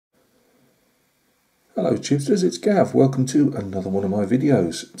Hello Tubesters, it's Gav. Welcome to another one of my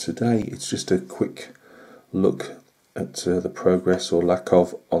videos. Today it's just a quick look at the progress or lack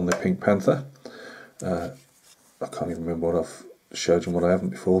of on the Pink Panther. I can't even remember what I've showed you and what I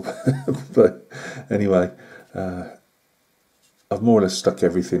haven't before, but anyway, I've more or less stuck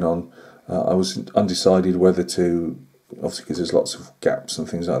everything on. I was undecided whether to, obviously because there's lots of gaps and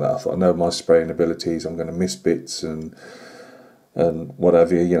things like that. I thought I know my spraying abilities, I'm going to miss bits and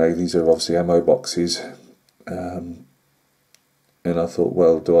whatever, you know, these are obviously ammo boxes, and I thought,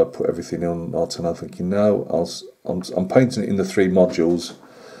 well, do I put everything on? And I'm thinking, no, I'm painting it in the 3 modules,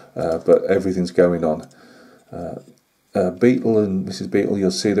 but everything's going on. Beetle and Mrs. Beetle,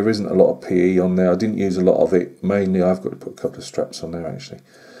 you'll see there isn't a lot of PE on there. I didn't use a lot of it. Mainly I've got to put a couple of straps on there actually.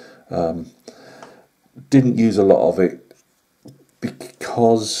 Didn't use a lot of it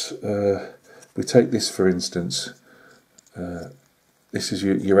because we take this for instance. This is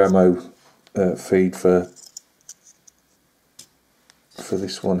your ammo feed for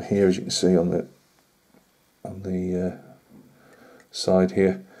this one here, as you can see on the side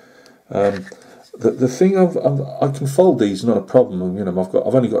here. The thing I can fold these, not a problem. You know,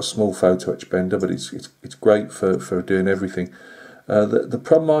 I've only got a small photo etch bender, but it's great for doing everything. The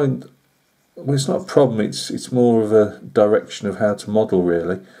problem well, it's not a problem. It's more of a direction of how to model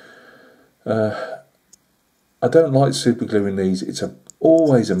really. I don't like super gluing these. It's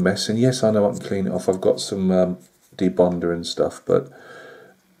always a mess, and yes, I know I can clean it off. I've got some debonder and stuff, but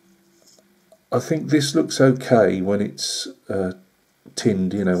I think this looks okay when it's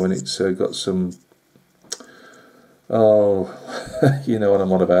tinned. You know, when it's got some. Oh, you know what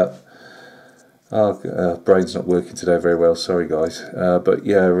I'm on about. Oh, brain's not working today very well. Sorry, guys. But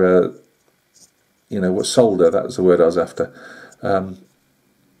yeah, you know what? Solder. That was the word I was after.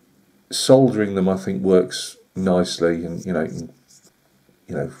 Soldering them, I think, works nicely, and you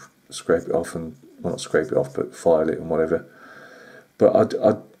know, scrape it off and, well, not scrape it off, but file it and whatever. But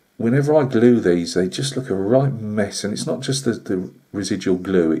whenever I glue these, they just look a right mess, and it's not just the residual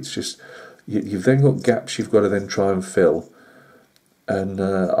glue. It's just you've then got gaps you've got to then try and fill, and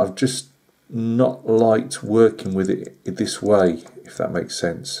I've just not liked working with it this way, if that makes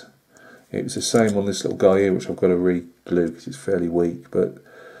sense. It was the same on this little guy here, which I've got to re-glue because it's fairly weak, but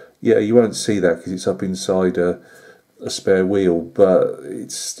yeah, you won't see that because it's up inside a spare wheel, but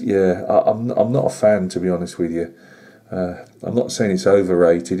it's, yeah, I'm not a fan, to be honest with you. I'm not saying it's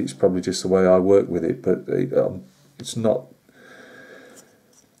overrated, it's probably just the way I work with it, but it's not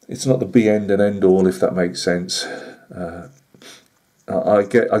the be end and end all, if that makes sense. I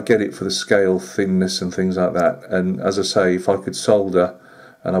get it for the scale, thinness and things like that, and as I say, if I could solder,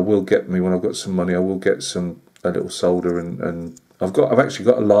 and I will get me, when I've got some money, I will get a little solder, and I've actually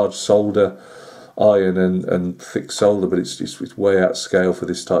got a large solder iron and thick solder, but it's way out of scale for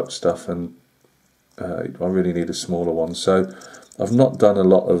this type of stuff, and I really need a smaller one. So I've not done a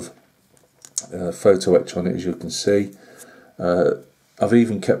lot of photo etch on it, as you can see. I've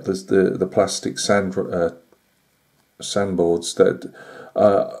even kept the plastic sandboards that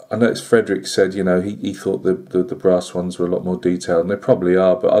I noticed Frederick said, you know, he thought the brass ones were a lot more detailed, and they probably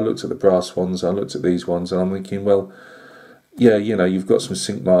are, but I looked at the brass ones, I looked at these ones, and I'm thinking, well, yeah, you know, you've got some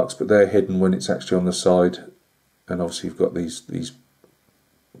sink marks, but they're hidden when it's actually on the side, and obviously you've got these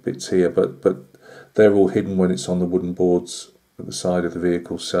bits here, but they're all hidden when it's on the wooden boards at the side of the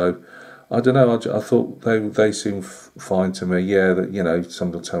vehicle. So I don't know. I thought they seem fine to me. Yeah, that, you know,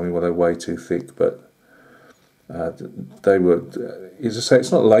 some will tell me, well, they're way too thick, but they were. As I say,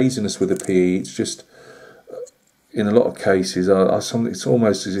 it's not laziness with the PE. It's just in a lot of cases, it's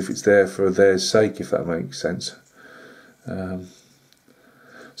almost as if it's there for their sake, if that makes sense.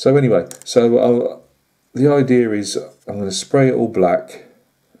 So anyway, the idea is I'm going to spray it all black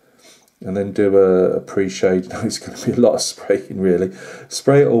and then do a pre-shade. No, it's going to be a lot of spraying really.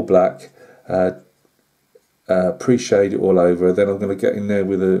 Spray it all black, pre-shade it all over, then I'm going to get in there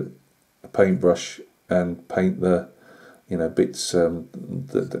with a paintbrush and paint the, you know, bits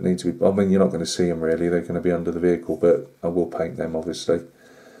that need to be, I mean, you're not going to see them really, they're going to be under the vehicle, but I will paint them obviously.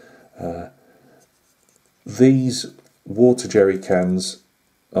 These water jerry cans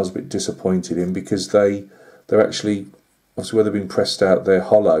I was a bit disappointed in, because they're actually, obviously where they've been pressed out, they're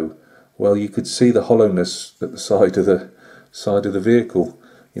hollow. Well, you could see the hollowness at the side of the vehicle,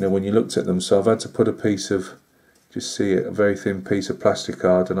 you know, when you looked at them. So I've had to put a piece of, just see it, a very thin piece of plastic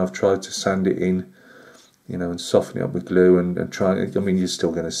card, and I've tried to sand it in, you know, and soften it up with glue and try. I mean, you're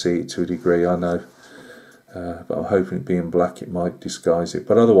still going to see it to a degree, I know, but I'm hoping it being black it might disguise it.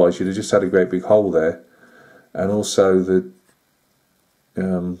 But otherwise, you'd have just had a great big hole there. And also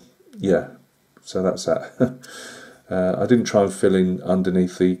yeah, so that's that. I didn't try and fill in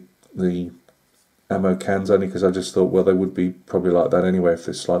underneath the ammo cans, only because I just thought, well, they would be probably like that anyway if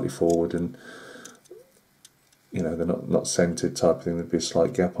they're slightly forward and, you know, they're not centered type of thing. There'd be a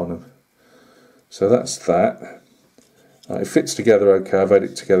slight gap on them. So that's that. It fits together okay. I've had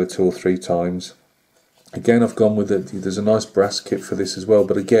it together 2 or 3 times. Again, I've gone with it. There's a nice brass kit for this as well,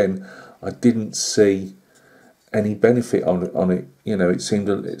 but again, I didn't see any benefit on it. You know, it seemed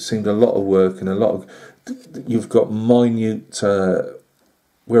a lot of work and a lot of. You've got minute.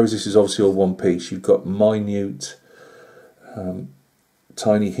 Whereas this is obviously all one piece, you've got minute,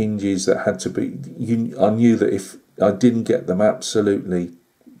 tiny hinges that had to be. I knew that if I didn't get them absolutely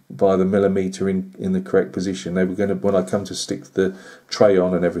by the millimetre in the correct position, they were going to. When I come to stick the tray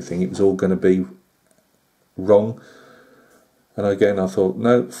on and everything, it was all going to be wrong. And again, I thought,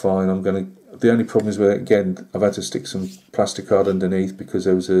 no, fine. I'm going to. The only problem is with it, again, I've had to stick some plastic card underneath because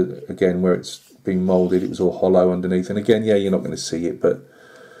there was again where it's been moulded, it was all hollow underneath. And again, yeah, you're not going to see it, but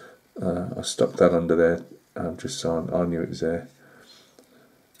I stuck that under there just so I knew it was there.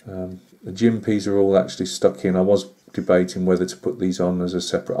 The jimpies are all actually stuck in. I was debating whether to put these on as a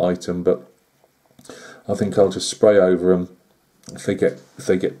separate item, but I think I'll just spray over them. If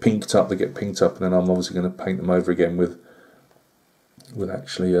they get pinked up, they get pinked up, and then I'm obviously going to paint them over again with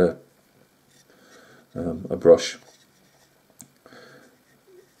actually a brush.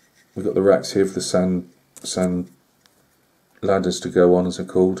 We've got the racks here for the sand ladders to go on, as they're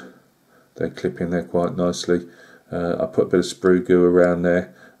called. They clip in there quite nicely. I put a bit of sprue goo around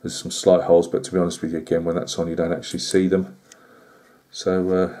there. There's some slight holes, but to be honest with you, again, when that's on, you don't actually see them.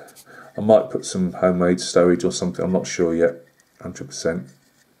 So I might put some homemade stowage or something. I'm not sure yet, 100%.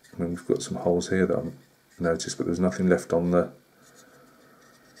 I mean, we've got some holes here that I've noticed, but there's nothing left on the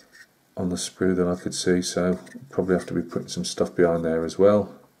sprue that I could see, so probably have to be putting some stuff behind there as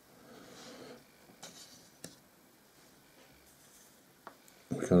well.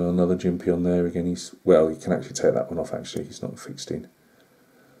 We've got another jimpy on there again. Well, you can actually take that one off. Actually, he's not fixed in.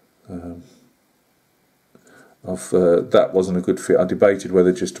 That wasn't a good fit. I debated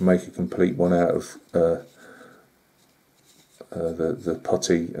whether just to make a complete one out of the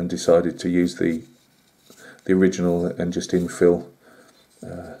putty, and decided to use the original and just infill.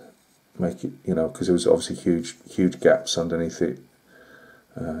 Make it, you know, because there was obviously huge gaps underneath it.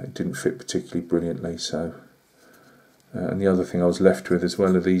 It didn't fit particularly brilliantly. So, and the other thing I was left with as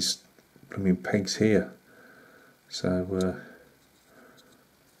well are these blooming pegs here. So.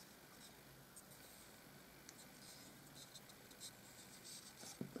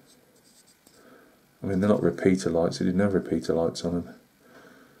 I mean, they're not repeater lights. They didn't have repeater lights on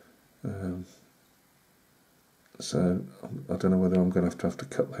them. So I don't know whether I'm going to have to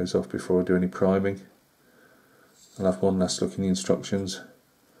cut those off before I do any priming. I'll have one last look in the instructions.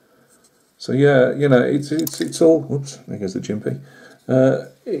 So yeah, you know, it's all. Whoops, there goes the jimpy.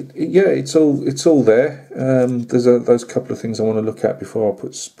 Yeah, it's all there. There's those couple of things I want to look at before I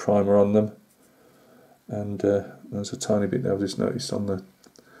put primer on them. And there's a tiny bit there I've just noticed on the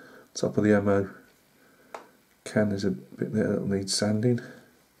top of the ammo can. There's a bit there that needs sanding.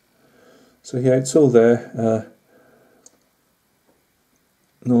 So yeah, it's all there.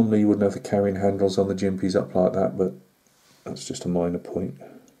 Normally you wouldn't have the carrying handles on the jimpies up like that, but that's just a minor point.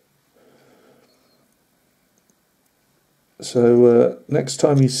 So next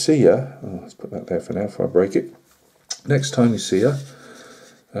time you see her, let's put that there for now before I break it. Next time you see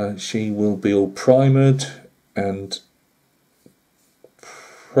her, she will be all primered and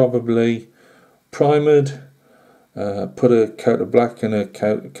probably primered. Put a coat of black and a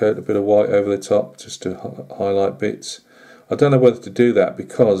bit of white over the top just to highlight bits. I don't know whether to do that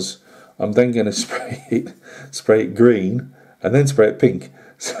because I'm then going to spray it green and then spray it pink.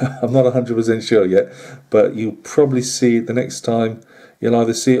 So I'm not 100% sure yet, but you'll probably see it the next time. You'll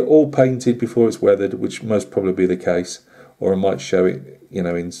either see it all painted before it's weathered, which most probably be the case, or I might show it, you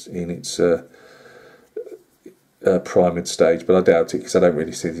know, in its primed stage. But I doubt it because I don't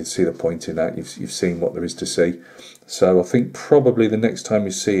really see the point in that. You've seen what there is to see. So I think probably the next time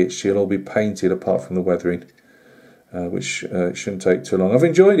you see it, she'll all be painted apart from the weathering. Which shouldn't take too long. I've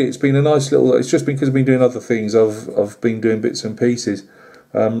enjoyed it. It's been a nice little. It's just because I've been doing other things. I've been doing bits and pieces.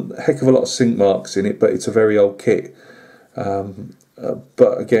 Heck of a lot of sink marks in it, but it's a very old kit.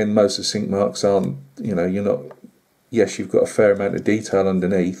 But again, most of the sink marks aren't. You know, you're not. Yes, you've got a fair amount of detail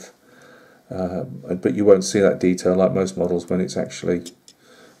underneath, but you won't see that detail like most models when it's actually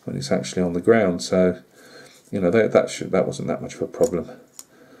on the ground. So, you know, that wasn't that much of a problem.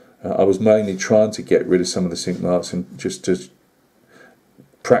 I was mainly trying to get rid of some of the sink marks and just to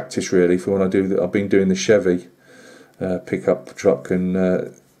practice really for when I do that. I've been doing the Chevy pickup truck and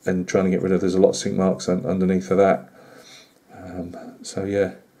trying to get rid of. There's a lot of sink marks underneath of that. So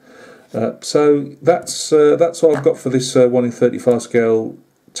yeah, So that's all I've got for this 1 in 35 scale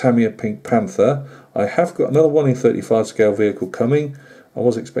Tamiya Pink Panther. I have got another 1 in 35 scale vehicle coming. I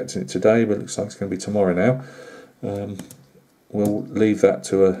was expecting it today, but it looks like it's going to be tomorrow now. We'll leave that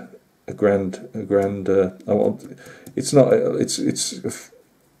to a grand. It's not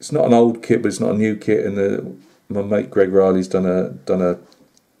an old kit, but it's not a new kit. And my mate Greg Riley's done a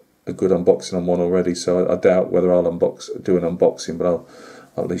good unboxing on one already. So I doubt whether I'll do an unboxing, but I'll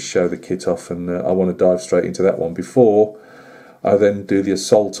at least show the kit off. And I want to dive straight into that one before I then do the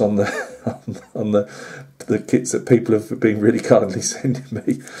assault on the on the kits that people have been really kindly sending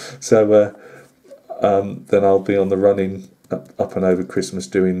me. So then I'll be on the running up and over Christmas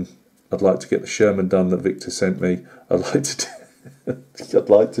doing. I'd like to get the Sherman done that Victor sent me. I'd like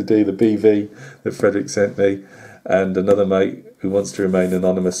to do the BV that Frederick sent me, and another mate who wants to remain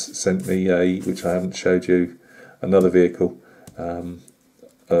anonymous sent me which I haven't showed you, another vehicle.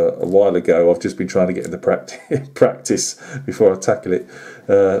 A while ago. I've just been trying to get in the practice before I tackle it.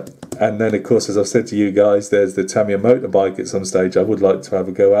 And then, of course, as I've said to you guys, there's the Tamiya motorbike at some stage I would like to have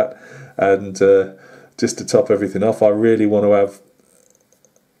a go at. And just to top everything off, I really want to have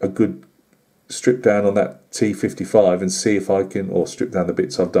a good strip down on that T55 and see if I can, or strip down the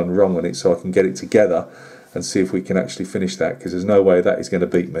bits I've done wrong on it so I can get it together and see if we can actually finish that, because there's no way that is going to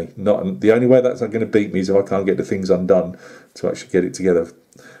beat me. The only way that's not going to beat me is if I can't get the things undone to actually get it together.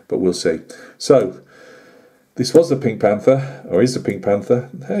 But we'll see. So this was the Pink Panther, or is the Pink Panther.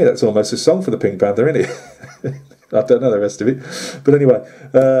 Hey, that's almost a song for the Pink Panther, isn't it? I don't know the rest of it. But anyway,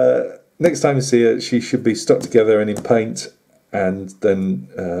 next time you see her, she should be stuck together and in paint, and then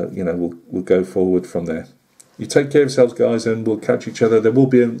we'll go forward from there. You take care of yourselves, guys, and we'll catch each other. There will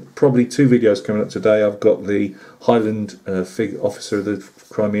be probably 2 videos coming up today. I've got the Highland Fig officer, the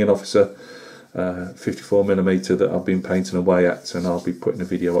Crimean officer, 54mm that I've been painting away at, and I'll be putting a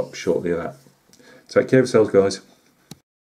video up shortly of that. Take care of yourselves, guys.